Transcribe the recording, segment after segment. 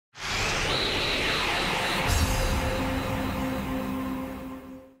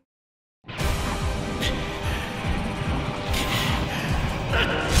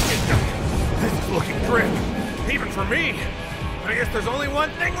there's only one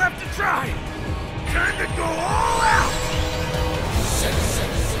thing left to try! Time to go all out!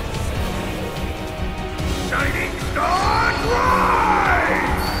 Shining Star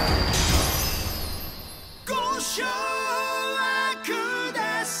Drive! Go show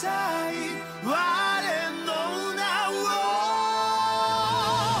kudasai, ware no na wo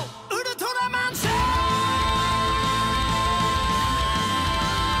Ultraman Z!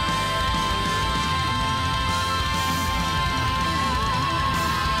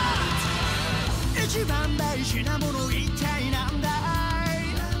 Ichiban daiji na mono ittai nan dai?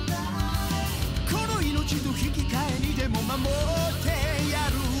 この命と引き換えにでも守ってや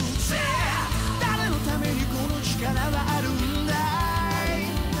るぜ。誰のためにこの力はあるんだ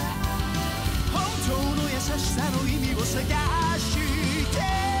い。本当の優しさの意味を探して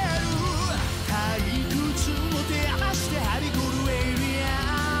る。退屈も手離してはびこるエイリア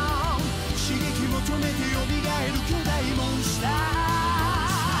ン。刺激求めて蘇る巨大モンスター。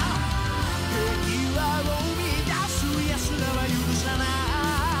平和を生み出す奴らは許さな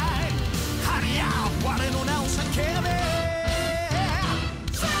い。ハリア我の名を叫べ。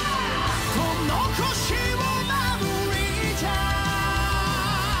この星を守りたい。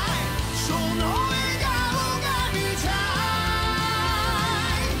その笑顔が見た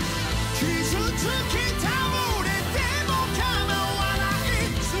い。傷つき倒れても構わない。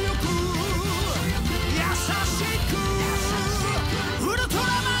強く優しくウルトラ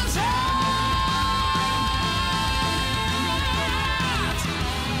マン Z。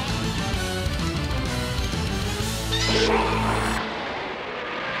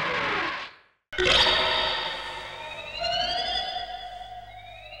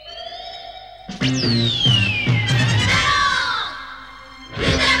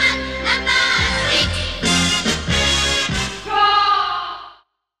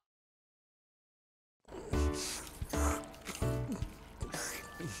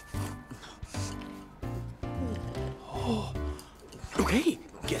 Okay,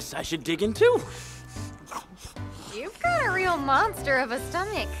 guess I should dig in too. You've got a real monster of a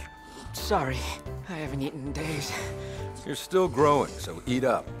stomach. Sorry, I haven't eaten in days. You're still growing, so eat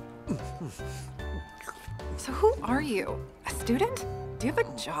up. So who are you? A student? Do you have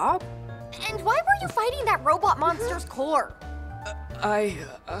a job? And why were you fighting that robot monster's core?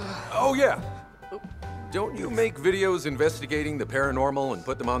 Oh yeah! Don't you make videos investigating the paranormal and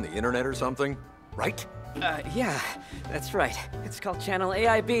put them on the internet or something? Right? Yeah, that's right. It's called Channel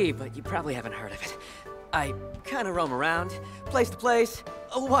AIB, but you probably haven't heard of it. I kind of roam around, place to place,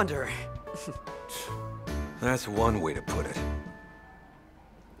 a wanderer. That's one way to put it.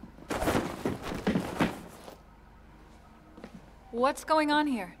 What's going on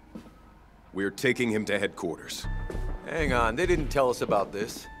here? We're taking him to headquarters. Hang on, they didn't tell us about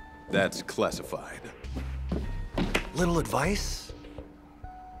this. That's classified. Little advice?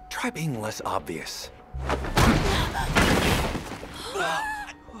 Try being less obvious.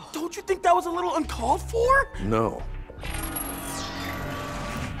 Don't you think that was a little uncalled for? No.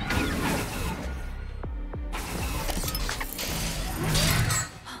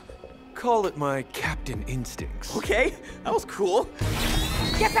 Call it my captain instincts. Okay, that was cool.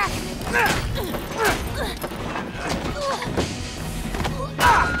 Get back!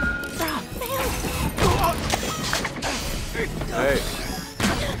 Hey.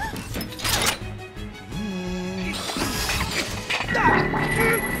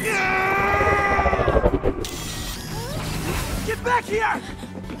 Get back here!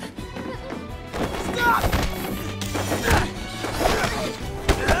 Stop!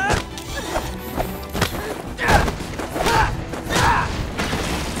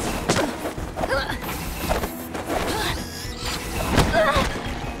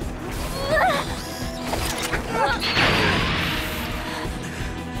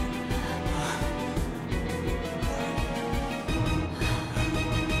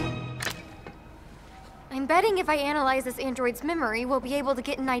 I'm betting if I analyze this android's memory, we'll be able to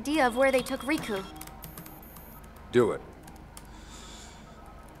get an idea of where they took Riku. Do it.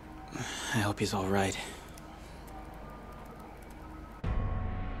 I hope he's all right.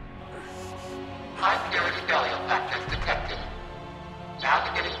 High-purity burial factors detected. Now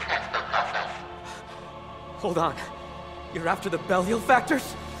beginning transfer process. Hold on. You're after the Belial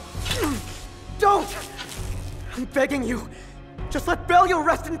factors? Don't! I'm begging you. Just let Belial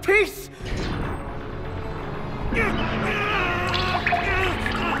rest in peace!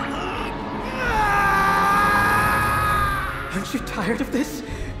 Aren't you tired of this?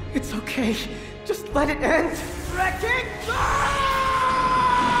 It's okay. Just let it end. Wrecking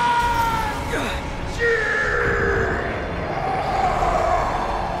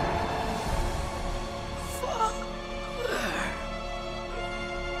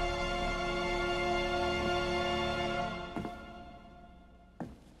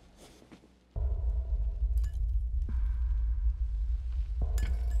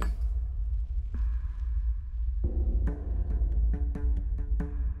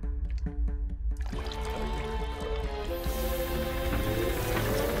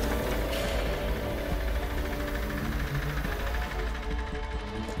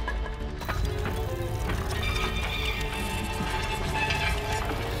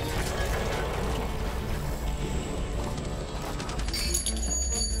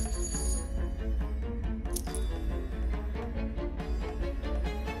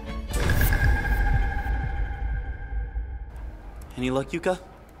Any luck, Yuka?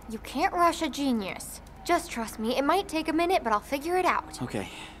 You can't rush a genius. Just trust me, it might take a minute, but I'll figure it out. Okay.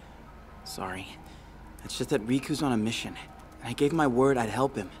 Sorry. It's just that Riku's on a mission, and I gave my word I'd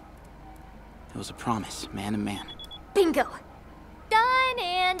help him. It was a promise, man to man. Bingo! Done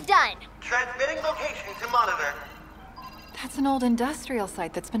and done! Transmitting location to monitor. That's an old industrial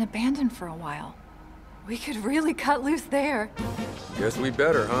site that's been abandoned for a while. We could really cut loose there. Guess we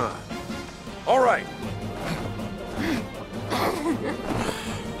better, huh? All right.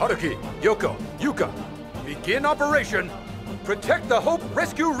 Haruki, Yoko, Yuka, begin operation. Protect the Hope,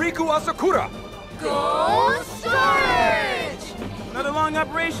 rescue Riku Asakura. Go Surge! Another long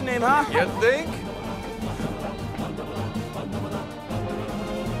operation name, huh? You think?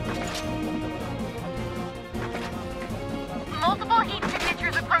 Multiple heat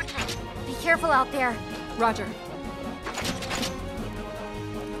signatures approaching. Be careful out there. Roger.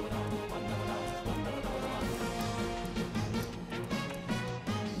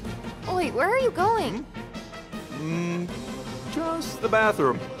 Wait, where are you going? Just the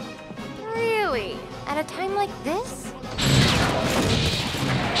bathroom. Really? At a time like this?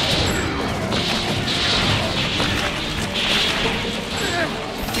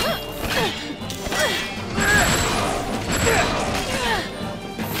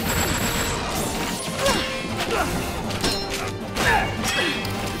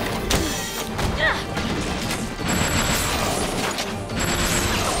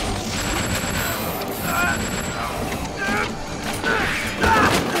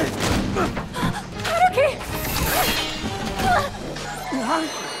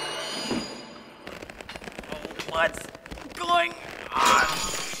 What's going on?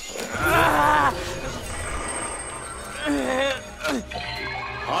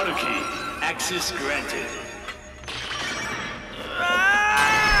 Haruki, access granted.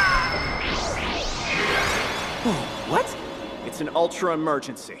 What? It's an ultra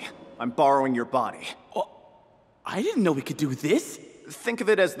emergency. I'm borrowing your body. Oh, I didn't know we could do this. Think of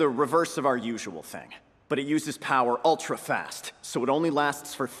it as the reverse of our usual thing. But it uses power ultra fast, so it only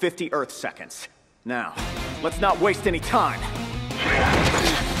lasts for 50 Earth seconds. Now, let's not waste any time.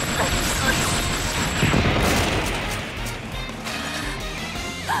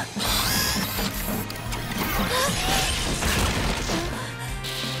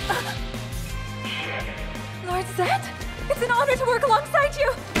 Lord Zet, it's an honor to work alongside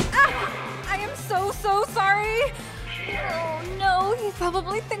you. Ah, I am so sorry. Oh no, he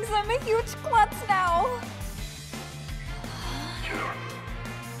probably thinks I'm a huge klutz now.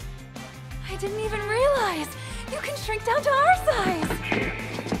 I didn't even realize. You can shrink down to our size.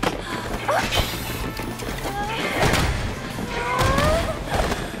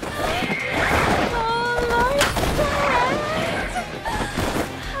 Oh, Lord Zet.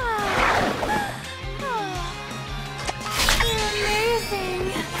 You're amazing.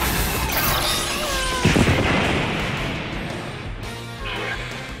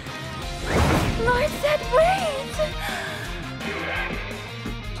 Lord Zet, wait!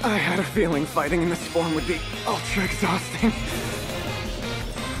 I had a feeling fighting in this form would be ultra exhausting.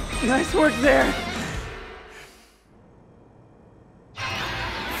 Nice work there!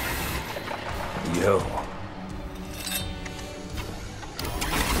 Yo.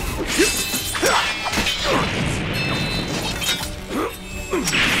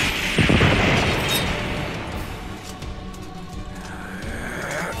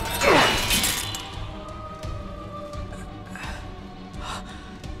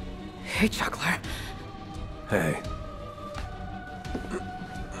 Hey, Chuckler. Hey.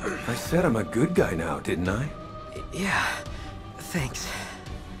 I said I'm a good guy now, didn't I? Yeah, thanks.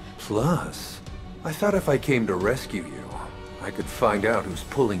 Plus, I thought if I came to rescue you, I could find out who's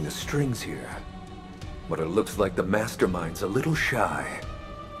pulling the strings here. But it looks like the mastermind's a little shy.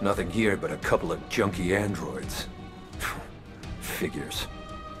 Nothing here but a couple of junky androids. Figures.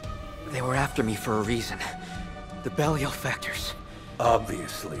 They were after me for a reason. The Belial factors.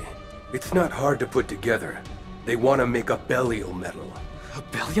 Obviously. It's not hard to put together. They want to make a Belial medal. A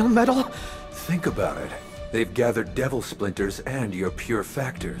Belial medal? Think about it. They've gathered devil splinters and your pure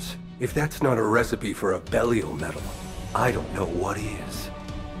factors. If that's not a recipe for a Belial medal, I don't know what is.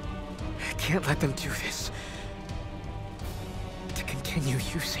 I can't let them do this. To continue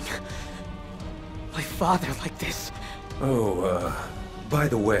using my father like this. Oh, by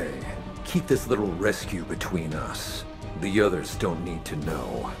the way, keep this little rescue between us. The others don't need to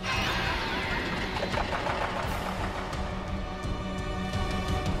know.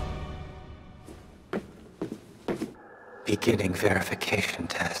 Beginning verification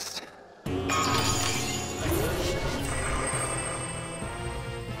test.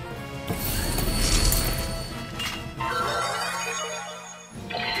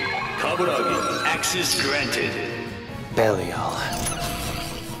 Kaburagi, access granted. Belial.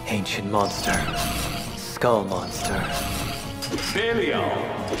 Ancient monster. Skull monster. Belial,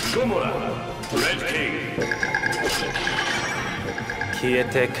 Gomora, Red King. 消え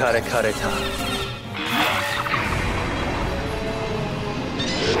て枯れ枯れた。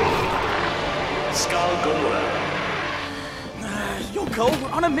Skull Gomora. Yoko,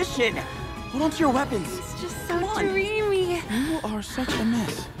 we're on a mission! Hold on to your weapons. It's just so dreamy. You are such a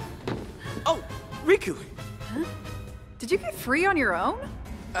mess. Oh, Riku! Huh? Did you get free on your own?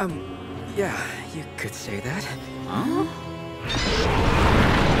 Yeah, you could say that. Huh?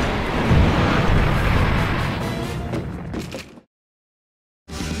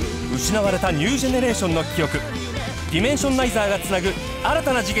 失われたニュージェネレーションの記憶、ディメンションナイザーがつなぐ新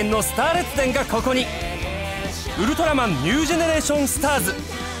たな次元のスター列伝がここに。ウルトラマンニュージェネレーションスターズ、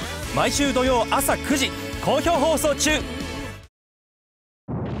毎週土曜朝9時好評放送中。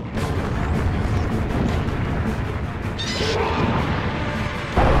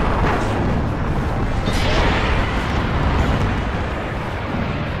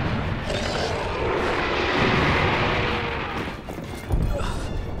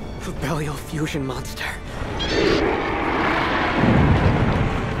Belial Fusion Monster.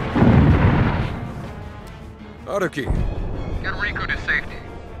 Haruki. Get Riku to safety.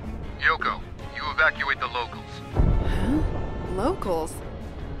 Yoko, you evacuate the locals. Huh? Locals?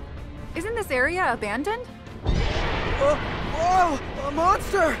 Isn't this area abandoned? Whoa! A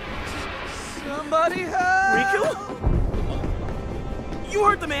monster! Somebody help! Riku? You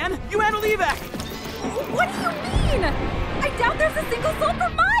heard the man! You handle the evac! What do you mean? I doubt there's a single soul for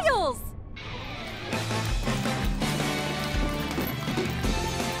miles!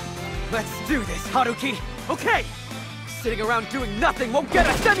 Let's do this, Haruki! Okay! Sitting around doing nothing won't get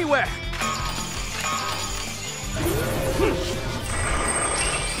us anywhere!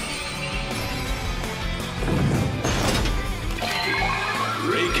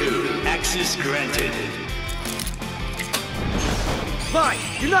 Riku, access granted. Line,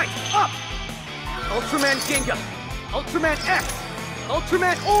 unite, up! Ultraman Ginga, Ultraman X,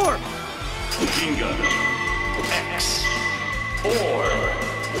 Ultraman Orb! Ginga, X, Orb.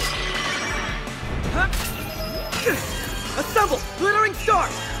 Assemble, glittering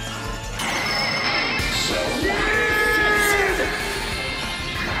stars!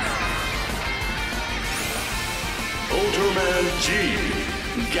 Ultraman Z,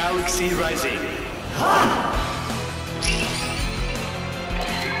 Galaxy Rising.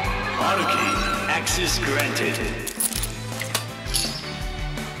 Haruki, access granted.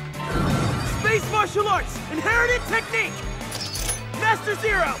 Space martial arts, inherited technique! Master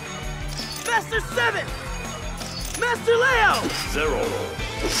Zero! Master 7! Master Leo! 0,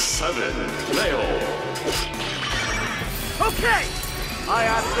 7, Leo. Okay! I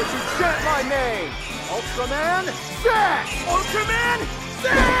ask that you chant my name! Ultraman Z! Ultraman Z!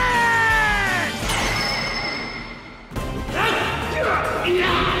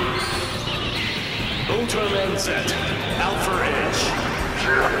 Ultraman Z, Alpha Edge.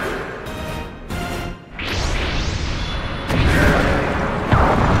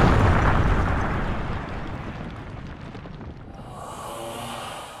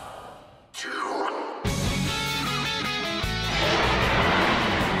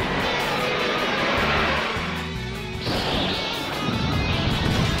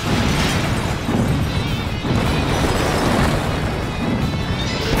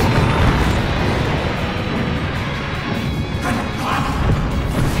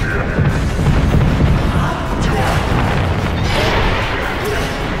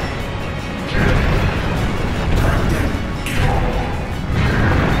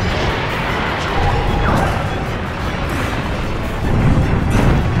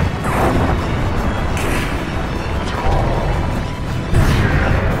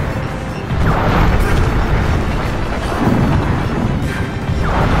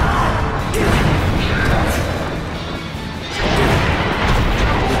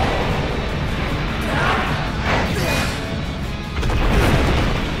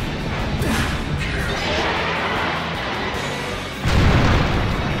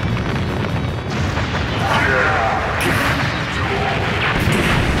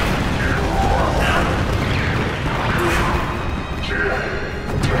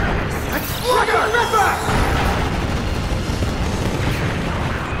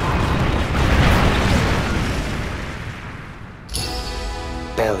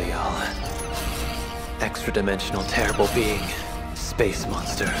 Belial. Extra-dimensional terrible being. Space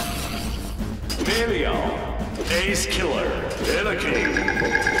monster. Belial, Ace Killer, Anakin.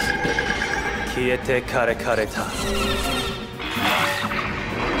 消えて枯れ枯れた。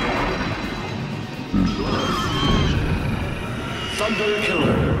Thunder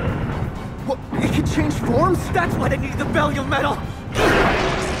Killer. What? It can change forms? That's why they need the Belial metal!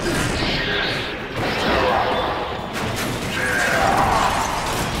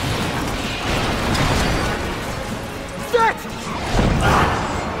 Set!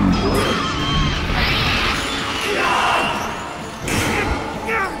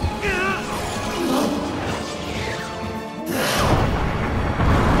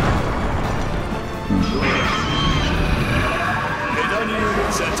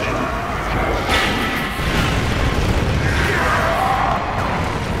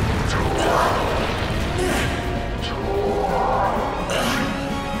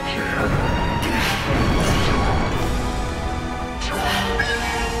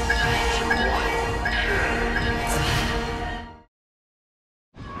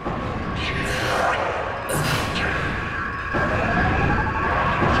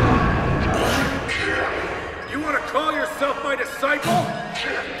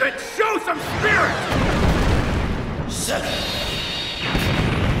 Then show some spirit!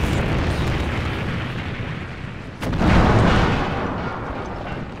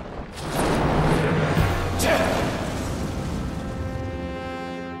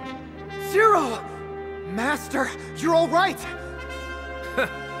 Zero! Master, you're all right!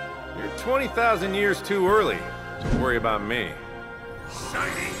 You're 20,000 years too early. Don't worry about me.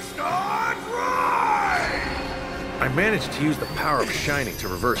 Shining Star Drive! I managed to use the power of Shining to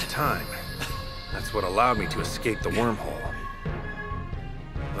reverse time. That's what allowed me to escape the wormhole.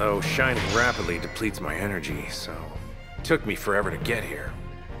 Though Shining rapidly depletes my energy, so it took me forever to get here.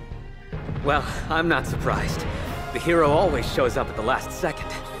 Well, I'm not surprised. The hero always shows up at the last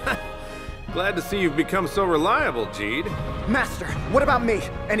second. Glad to see you've become so reliable, Jeed. Master, what about me?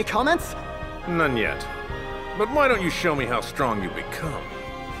 Any comments? None yet. But why don't you show me how strong you've become?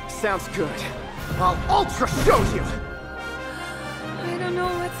 Sounds good. I'll Ultra show you! I don't know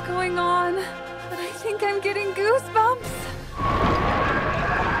what's going on, but I think I'm getting goosebumps.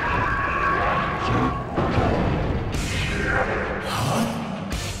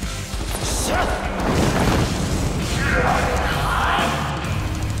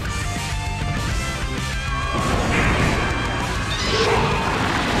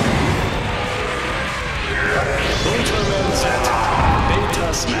 Ultraman Z,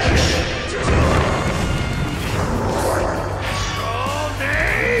 Beta Smash.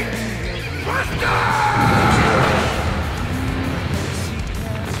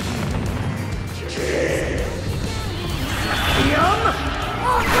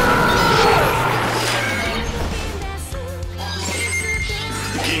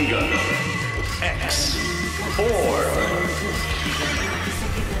 Ginga X4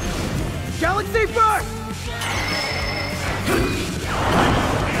 Galaxy Burst!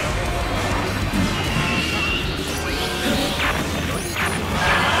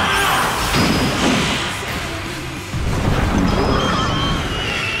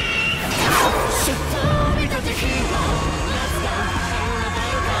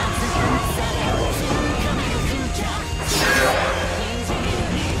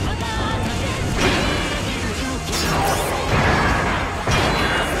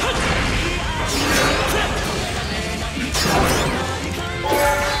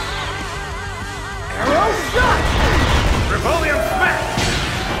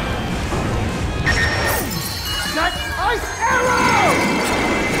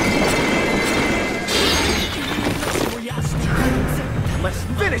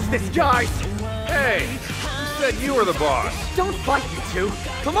 This, guys! Hey! Who said you were the boss? Don't fight, you two!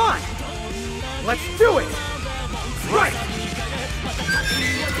 Come on! Let's do it! Right!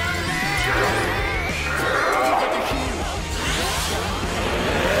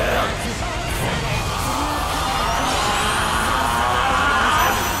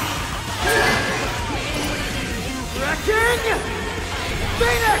 Wrecking!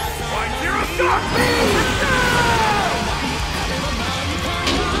 Phoenix! 1-0 stop me! Let's go!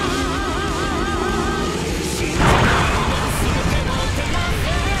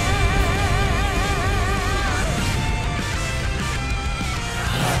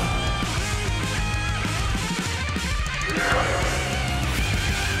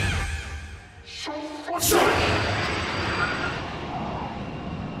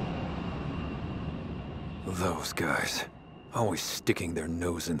 Those guys. Always sticking their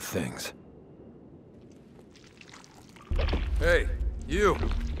nose in things. Hey, you!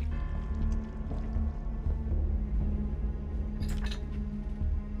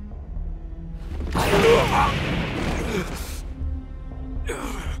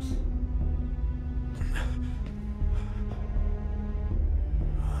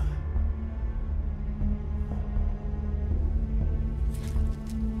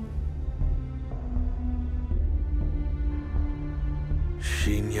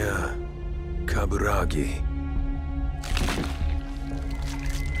 Shinya Kaburagi.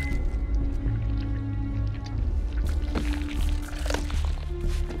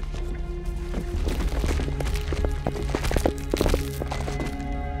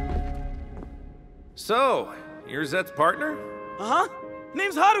 So, you're Zet's partner? Uh-huh.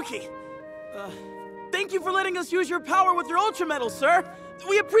 Name's Haruki. Thank you for letting us use your power with your Ultra Metal, sir.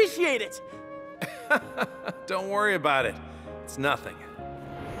 We appreciate it. Don't worry about it. It's nothing.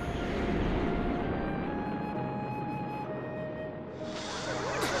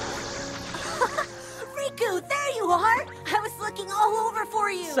 Riku, there you are! I was looking all over for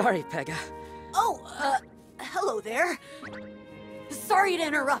you! Sorry, Pega. Oh, hello there. Sorry to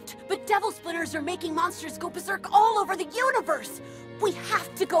interrupt, but Devil Splinters are making monsters go berserk all over the universe! We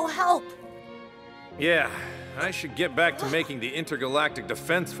have to go help! Yeah, I should get back to making the Inter Galactic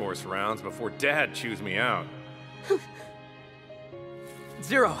Defense Force rounds before Dad chews me out.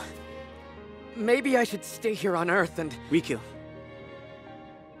 Zero. Maybe I should stay here on Earth and... Riku,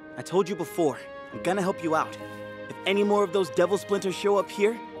 I told you before, I'm gonna help you out. If any more of those Devil Splinters show up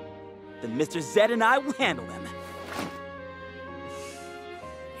here, then Mr. Z and I will handle them.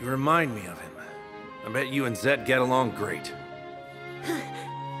 You remind me of him. I bet you and Zed get along great.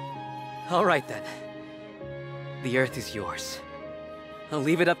 All right, then. The Earth is yours. I'll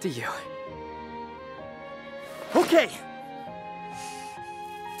leave it up to you. Okay!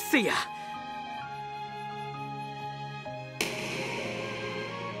 See ya!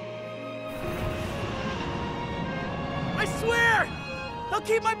 I swear! I'll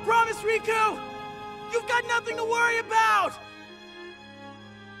keep my promise, Riku! You've got nothing to worry about!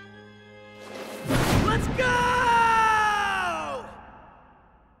 Let's go!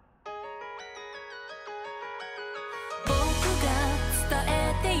 僕が伝え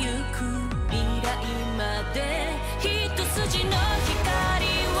てゆく未来まで一筋の光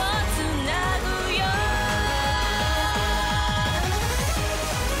をつなぐよ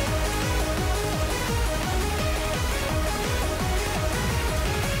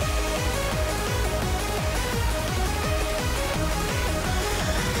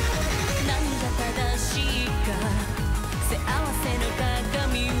何が正しいか背合わせの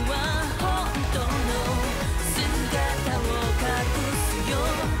鏡は本当の姿を隠すよ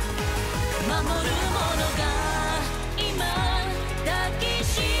守るものが今抱きし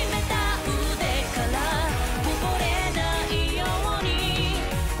めた腕からこぼれないように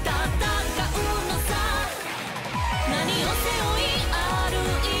戦うのさ何を背負い歩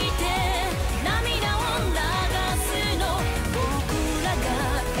いて涙を流すの僕らが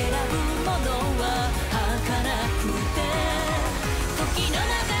選ぶものは儚くて時の流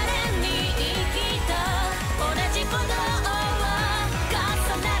れに生きた同じ鼓動は重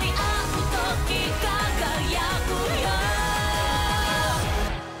なり合う時輝くよ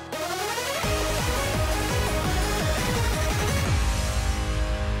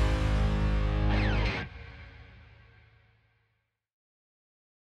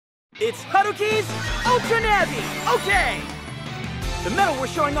It's Haruki's Ultra Navi! Okay! The metal we're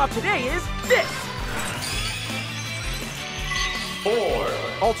showing off today is this!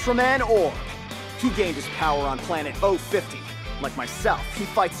 Ultraman Orb. He gained his power on planet 050. Like myself, he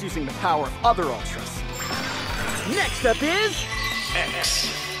fights using the power of other Ultras. Next up is... X.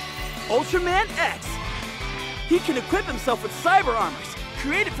 Ultraman X. He can equip himself with cyber armors,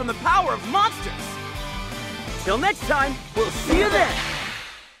 created from the power of monsters. Till next time, we'll see you then!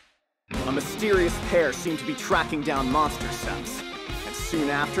 A mysterious pair seem to be tracking down monster cells. And soon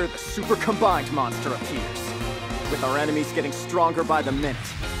after, the super combined monster appears. With our enemies getting stronger by the minute,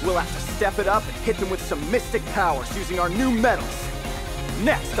 we'll have to step it up and hit them with some mystic powers using our new metals.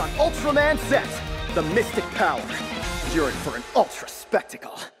 Next on Ultraman Z, the mystic power. You're in for an ultra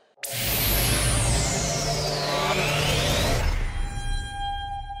spectacle. "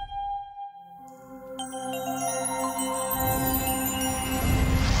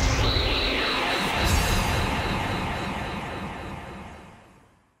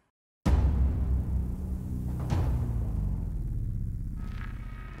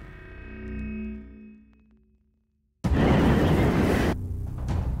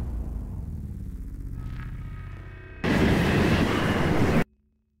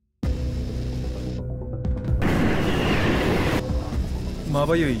ま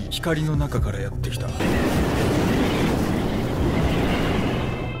ばゆい光の中からやってきたウ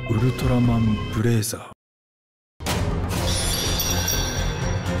ルトラマンブレイザー」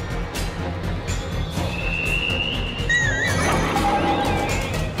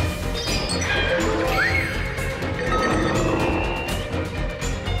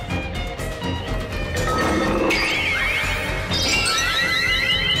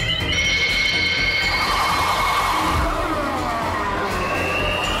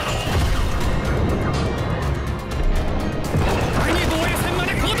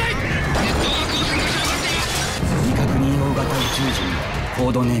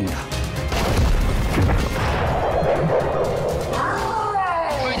コードネームだ。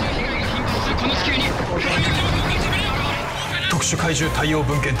特殊怪獣対応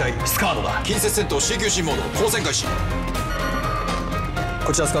分遣隊スカードだ。近接戦闘 CQC モード交戦開始。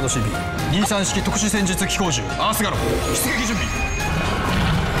こちらスカード CP23 式特殊戦術機構銃アースガロ出撃準備。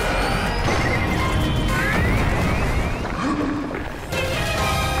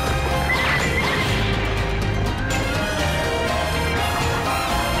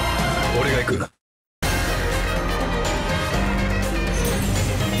俺が行く。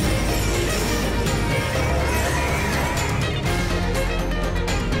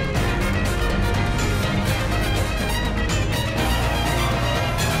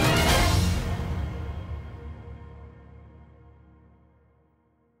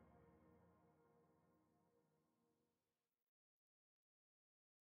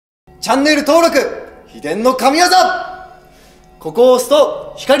チャンネル登録秘伝の神業。ここを押す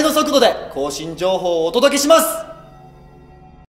と光の速度で更新情報をお届けします。